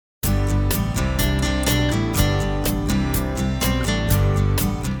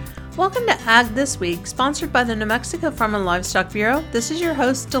Welcome to Ag This Week, sponsored by the New Mexico Farm and Livestock Bureau. This is your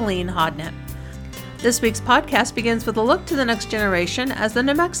host, Deline Hodnett. This week's podcast begins with a look to the next generation as the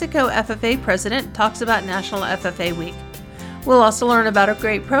New Mexico FFA president talks about National FFA Week. We'll also learn about a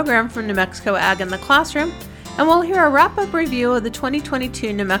great program from New Mexico Ag in the Classroom, and we'll hear a wrap-up review of the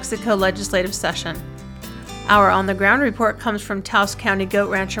 2022 New Mexico legislative session. Our on-the-ground report comes from Taos County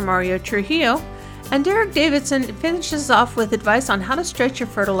goat rancher Mario Trujillo, and Derek Davidson finishes off with advice on how to stretch your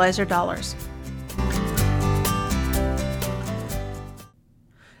fertilizer dollars.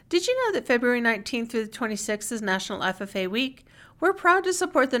 Did you know that February 19th through the 26th is National FFA Week? We're proud to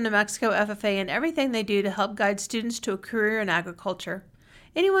support the New Mexico FFA in everything they do to help guide students to a career in agriculture.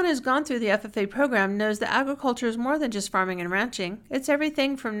 Anyone who's gone through the FFA program knows that agriculture is more than just farming and ranching. It's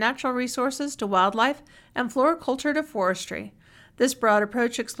everything from natural resources to wildlife and floriculture to forestry. This broad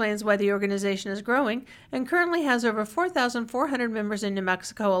approach explains why the organization is growing and currently has over 4,400 members in New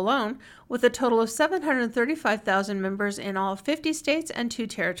Mexico alone, with a total of 735,000 members in all 50 states and 2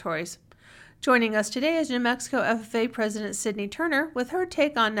 territories. Joining us today is New Mexico FFA President Sydney Turner with her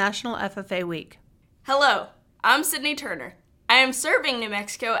take on National FFA Week. Hello, I'm Sydney Turner. I am serving New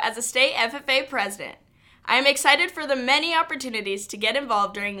Mexico as a state FFA president. I am excited for the many opportunities to get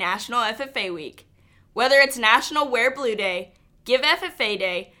involved during National FFA Week. Whether it's National Wear Blue Day, Give FFA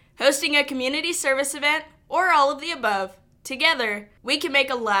Day, hosting a community service event, or all of the above, together, we can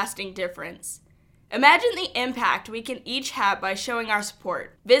make a lasting difference. Imagine the impact we can each have by showing our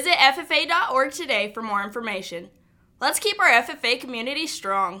support. Visit FFA.org today for more information. Let's keep our FFA community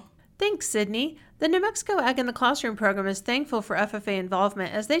strong. Thanks, Sydney. The New Mexico Ag in the Classroom program is thankful for FFA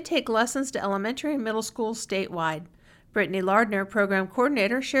involvement as they take lessons to elementary and middle schools statewide. Brittany Lardner, program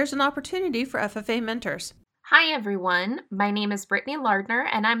coordinator, shares an opportunity for FFA mentors. Hi everyone, my name is Brittany Lardner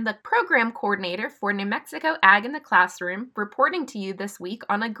and I'm the program coordinator for New Mexico Ag in the Classroom, reporting to you this week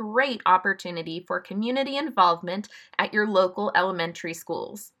on a great opportunity for community involvement at your local elementary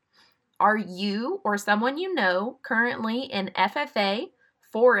schools. Are you or someone you know currently in FFA,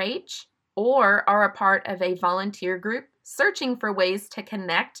 4-H, or are a part of a volunteer group searching for ways to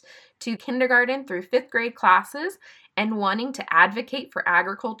connect to kindergarten through 5th grade classes and wanting to advocate for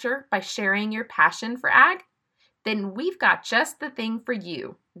agriculture by sharing your passion for ag? Then we've got just the thing for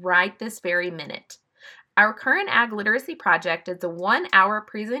you right this very minute. Our current Ag Literacy Project is a 1-hour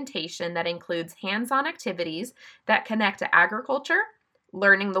presentation that includes hands-on activities that connect to agriculture,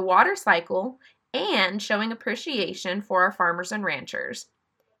 learning the water cycle, and showing appreciation for our farmers and ranchers.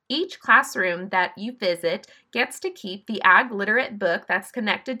 Each classroom that you visit gets to keep the Ag Literate book that's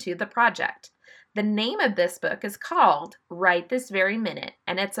connected to the project. The name of this book is called Right This Very Minute,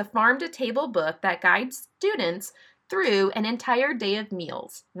 and it's a farm-to-table book that guides students through an entire day of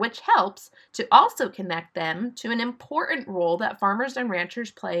meals, which helps to also connect them to an important role that farmers and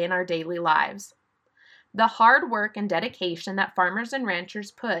ranchers play in our daily lives. The hard work and dedication that farmers and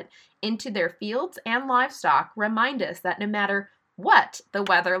ranchers put into their fields and livestock remind us that no matter what the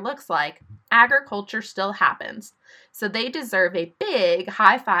weather looks like, agriculture still happens. So they deserve a big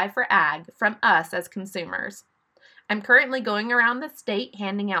high five for ag from us as consumers. I'm currently going around the state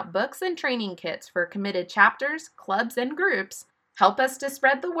handing out books and training kits for committed chapters, clubs, and groups. Help us to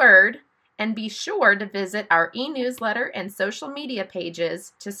spread the word, and be sure to visit our e-newsletter and social media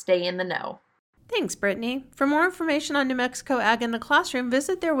pages to stay in the know. Thanks, Brittany. For more information on New Mexico Ag in the Classroom,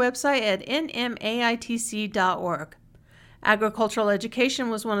 visit their website at nmaitc.org. Agricultural education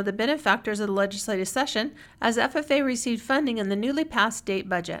was one of the benefactors of the legislative session as FFA received funding in the newly passed state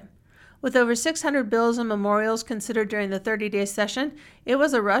budget. With over 600 bills and memorials considered during the 30-day session, it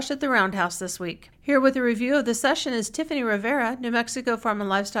was a rush at the Roundhouse this week. Here with a review of the session is Tiffany Rivera, New Mexico Farm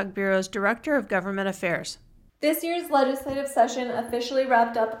and Livestock Bureau's Director of Government Affairs. This year's legislative session officially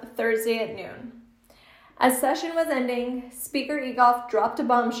wrapped up Thursday at noon. As session was ending, Speaker Egoff dropped a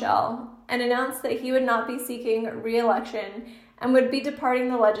bombshell and announced that he would not be seeking re-election and would be departing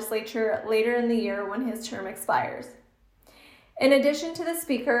the legislature later in the year when his term expires. In addition to the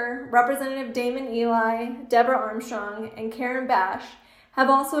Speaker, Representative Damon Ely, Deborah Armstrong, and Karen Bash have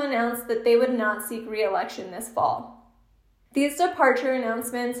also announced that they would not seek re-election this fall. These departure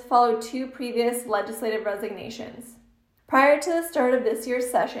announcements followed 2 previous legislative resignations. Prior to the start of this year's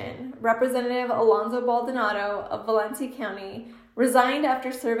session, Representative Alonzo Baldonado of Valencia County resigned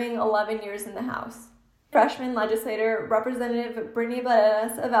after serving 11 years in the House. Freshman legislator Representative Brittany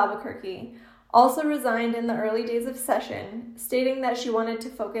Varedas of Albuquerque also resigned in the early days of session, stating that she wanted to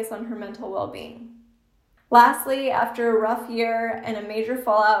focus on her mental well-being. Lastly, after a rough year and a major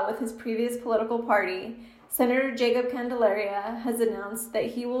fallout with his previous political party, Senator Jacob Candelaria has announced that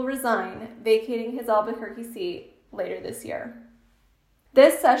he will resign, vacating his Albuquerque seat later this year.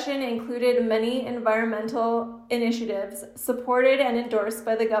 This session included many environmental initiatives supported and endorsed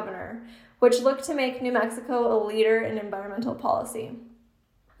by the governor, which looked to make New Mexico a leader in environmental policy.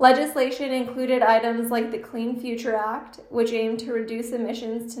 Legislation included items like the Clean Future Act, which aimed to reduce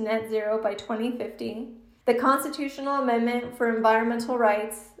emissions to net zero by 2050, the Constitutional Amendment for Environmental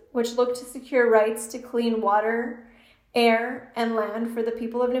Rights, which looked to secure rights to clean water, air, and land for the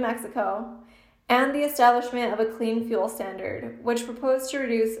people of New Mexico, and the establishment of a clean fuel standard, which proposed to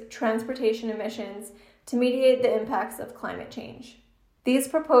reduce transportation emissions to mitigate the impacts of climate change. These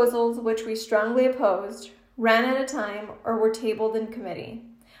proposals, which we strongly opposed, ran out of time or were tabled in committee,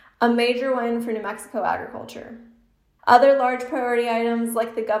 a major win for New Mexico agriculture. Other large priority items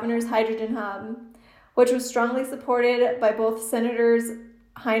like the governor's hydrogen hub, which was strongly supported by both Senators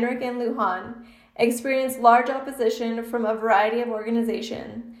Heinrich and Lujan, experienced large opposition from a variety of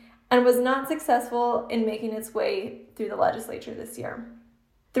organizations and was not successful in making its way through the legislature this year.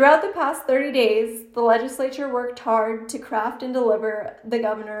 Throughout the past 30 days, the legislature worked hard to craft and deliver the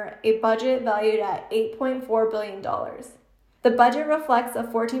governor a budget valued at $8.4 billion. The budget reflects a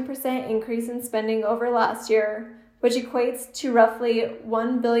 14% increase in spending over last year, which equates to roughly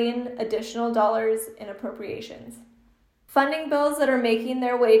 $1 billion additional dollars in appropriations. Funding bills that are making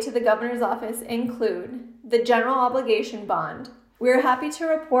their way to the governor's office include the General Obligation Bond. We are happy to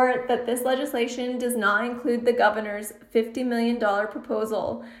report that this legislation does not include the governor's $50 million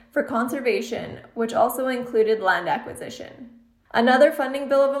proposal for conservation, which also included land acquisition. Another funding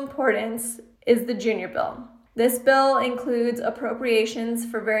bill of importance is the Junior Bill. This bill includes appropriations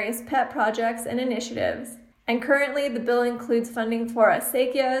for various pet projects and initiatives, and currently the bill includes funding for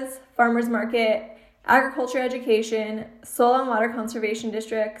acequias, farmers market, agriculture education, soil and water conservation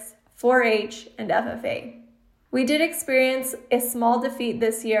districts, 4-H, and FFA. We did experience a small defeat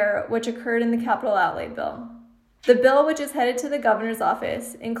this year, which occurred in the capital outlay bill. The bill, which is headed to the governor's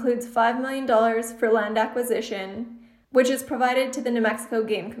office, includes $5 million for land acquisition, which is provided to the New Mexico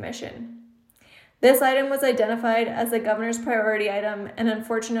Game Commission. This item was identified as the governor's priority item, and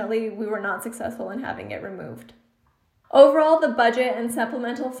unfortunately, we were not successful in having it removed. Overall, the budget and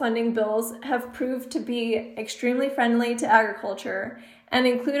supplemental funding bills have proved to be extremely friendly to agriculture and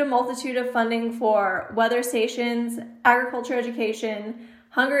include a multitude of funding for weather stations, agriculture education,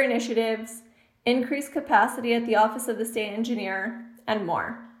 hunger initiatives, increased capacity at the Office of the State Engineer, and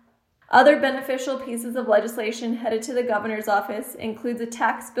more. Other beneficial pieces of legislation headed to the governor's office includes a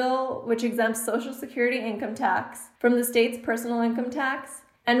tax bill which exempts Social Security income tax from the state's personal income tax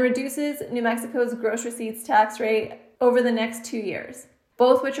and reduces New Mexico's gross receipts tax rate over the next 2 years,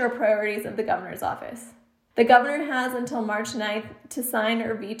 both which are priorities of the governor's office. The governor has until March 9th to sign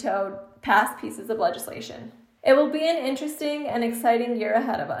or veto past pieces of legislation. It will be an interesting and exciting year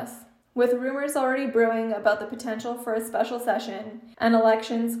ahead of us, with rumors already brewing about the potential for a special session and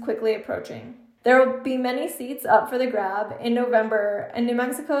elections quickly approaching. There will be many seats up for the grab in November, and New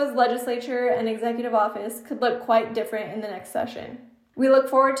Mexico's legislature and executive office could look quite different in the next session. We look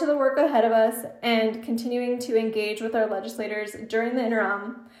forward to the work ahead of us and continuing to engage with our legislators during the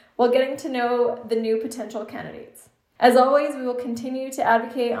interim while getting to know the new potential candidates. As always, we will continue to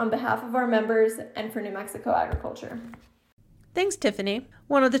advocate on behalf of our members and for New Mexico agriculture. Thanks, Tiffany.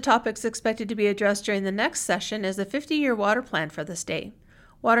 One of the topics expected to be addressed during the next session is the 50-year water plan for the state.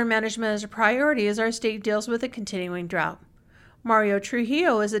 Water management is a priority as our state deals with a continuing drought. Mario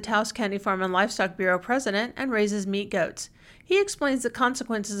Trujillo is the Taos County Farm and Livestock Bureau president and raises meat goats. He explains the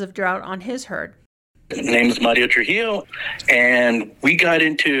consequences of drought on his herd. My name is Mario Trujillo, and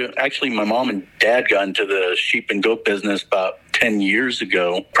my mom and dad got into the sheep and goat business about 10 years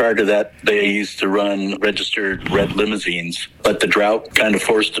ago. Prior to that, they used to run registered red limousines, but the drought kind of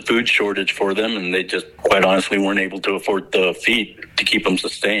forced a food shortage for them, and they just quite honestly weren't able to afford the feed to keep them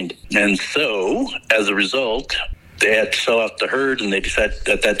sustained. And so, as a result, they had to sell out the herd, and they decided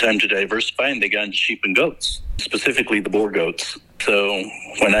at that time to diversify, and they got into sheep and goats, specifically the Boer goats. So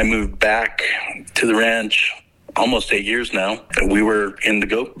when I moved back to the ranch almost 8 years now, we were in the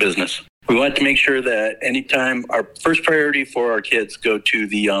goat business. We wanted to make sure that anytime our first priority for our kids go to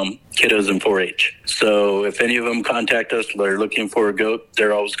the kiddos in 4-H. So if any of them contact us, they're looking for a goat,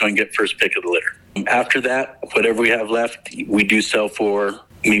 they're always going to get first pick of the litter. After that, whatever we have left, we do sell for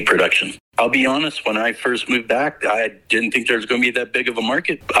meat production. I'll be honest, when I first moved back, I didn't think there was going to be that big of a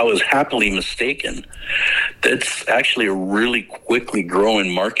market. I was happily mistaken. That's actually a really quickly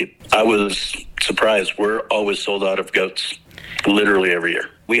growing market. I was surprised. We're always sold out of goats, literally every year.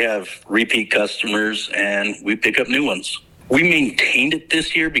 We have repeat customers, and we pick up new ones. We maintained it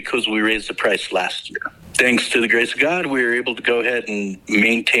this year because we raised the price last year. thanks to the grace of God, we were able to go ahead and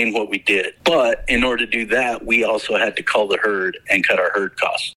maintain what we did. But in order to do that, we also had to cull the herd and cut our herd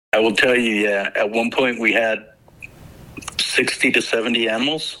costs. I will tell you, at one point we had 60 to 70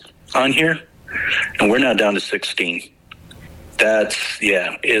 animals on here, and we're now down to 16.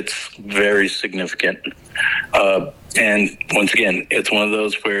 It's very significant. And once again, it's one of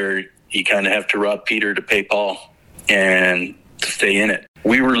those where you kind of have to rob Peter to pay Paul and to stay in it.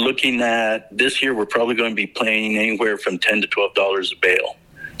 We were looking at this year, we're probably going to be paying anywhere from $10 to $12 a bale.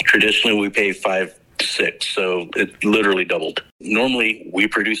 Traditionally, we pay $5 to $6, so it literally doubled. Normally, we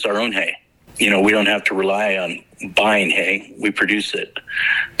produce our own hay. We don't have to rely on buying hay. We produce it.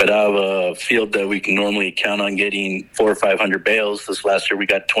 But out of a field that we can normally count on getting 400 or 500 bales, this last year we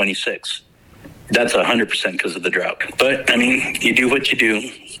got 26. That's 100% because of the drought. But, you do what you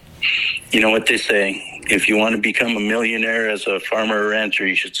do. You know what they say. If you want to become a millionaire as a farmer or rancher,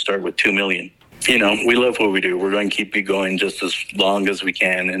 you should start with $2 million. We love what we do. We're going to keep it going just as long as we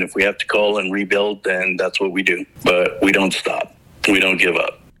can. And if we have to cull and rebuild, then that's what we do. But we don't stop. We don't give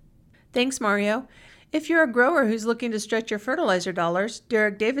up. Thanks, Mario. If you're a grower who's looking to stretch your fertilizer dollars,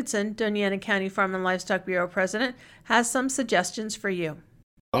 Derek Davidson, Doñana County Farm and Livestock Bureau President, has some suggestions for you.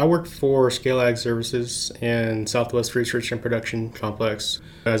 I work for Scale Ag Services and Southwest Research and Production Complex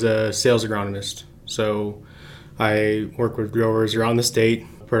as a sales agronomist. So I work with growers around the state,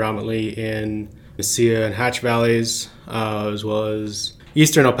 predominantly in the Mesilla and Hatch Valleys, as well as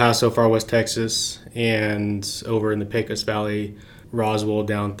eastern El Paso, far west Texas, and over in the Pecos Valley, Roswell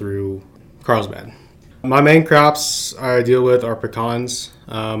down through Carlsbad. My main crops I deal with are pecans,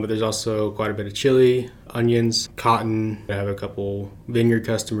 but there's also quite a bit of chili, onions, cotton. I have a couple vineyard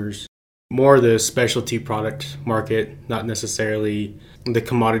customers. More the specialty product market, not necessarily the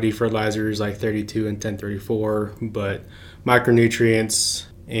commodity fertilizers like 32 and 1034, but micronutrients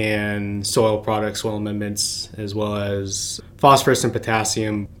and soil products, soil amendments, as well as phosphorus and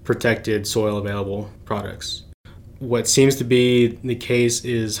potassium protected soil available products. What seems to be the case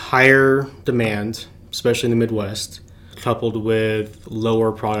is higher demand, especially in the Midwest, coupled with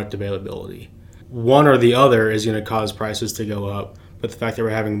lower product availability. One or the other is going to cause prices to go up, but the fact that we're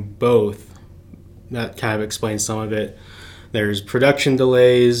having both, that kind of explains some of it. There's production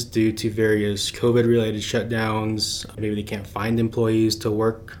delays due to various COVID-related shutdowns. Maybe they can't find employees to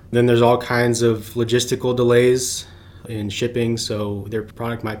work. Then there's all kinds of logistical delays in shipping, so their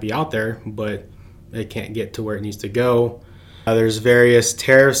product might be out there, but it can't get to where it needs to go. There's various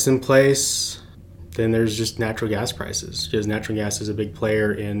tariffs in place. Then there's just natural gas prices, because natural gas is a big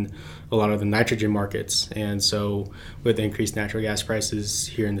player in a lot of the nitrogen markets. And so with increased natural gas prices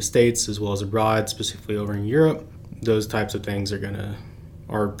here in the States as well as abroad, specifically over in Europe, those types of things are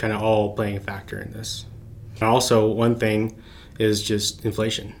kind of all playing a factor in this. And also one thing is just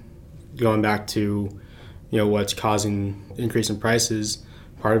inflation. Going back to what's causing increase in prices,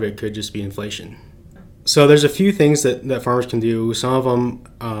 part of it could just be inflation. So there's a few things that farmers can do. Some of them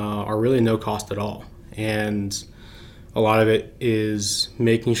are really no cost at all. And a lot of it is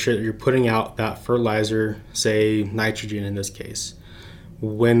making sure that you're putting out that fertilizer, say nitrogen in this case,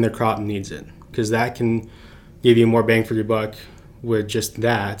 when the crop needs it. Because that can give you more bang for your buck with just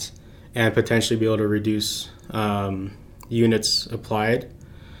that, and potentially be able to reduce units applied.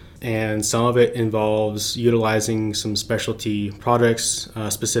 And some of it involves utilizing some specialty products,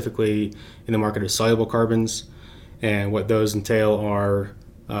 specifically in the market of soluble carbons. And what those entail are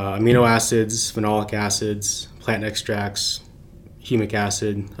amino acids, phenolic acids, plant extracts, humic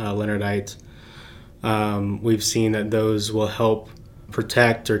acid, leonardite. We've seen that those will help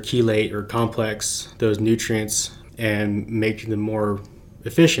protect or chelate or complex those nutrients and make them more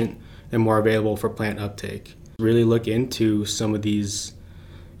efficient and more available for plant uptake. Really look into some of these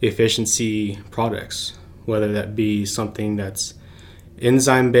efficiency products, whether that be something that's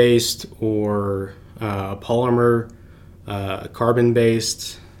enzyme-based or polymer,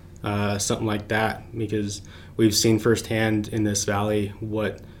 carbon-based, something like that, because we've seen firsthand in this valley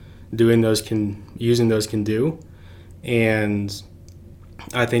what using those can do. And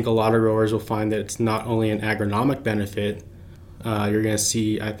I think a lot of growers will find that it's not only an agronomic benefit, you're going to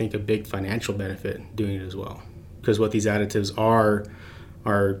see, I think, a big financial benefit doing it as well. Because what these additives are,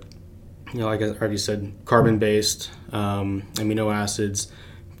 like I already said, carbon-based, amino acids,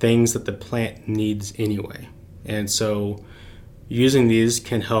 things that the plant needs anyway. And so using these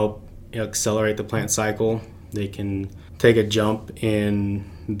can help accelerate the plant cycle. They can take a jump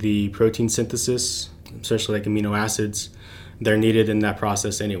in the protein synthesis, especially like amino acids. They're needed in that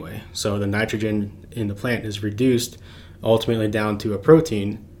process anyway. So the nitrogen in the plant is reduced ultimately down to a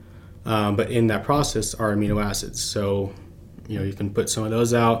protein, but in that process are amino acids. So You can put some of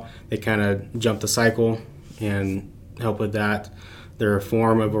those out. They kind of jump the cycle and help with that. They're a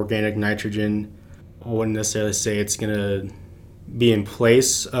form of organic nitrogen. I wouldn't necessarily say it's going to be in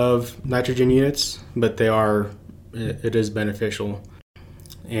place of nitrogen units, but it is beneficial.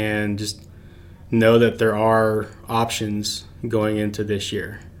 And just know that there are options going into this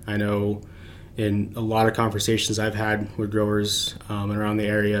year. I know in a lot of conversations I've had with growers around the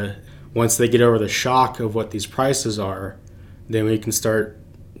area, once they get over the shock of what these prices are, then we can start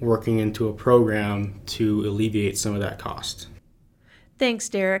working into a program to alleviate some of that cost. Thanks,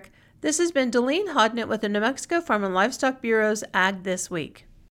 Derek. This has been Delene Hodnett with the New Mexico Farm and Livestock Bureau's Ag This Week.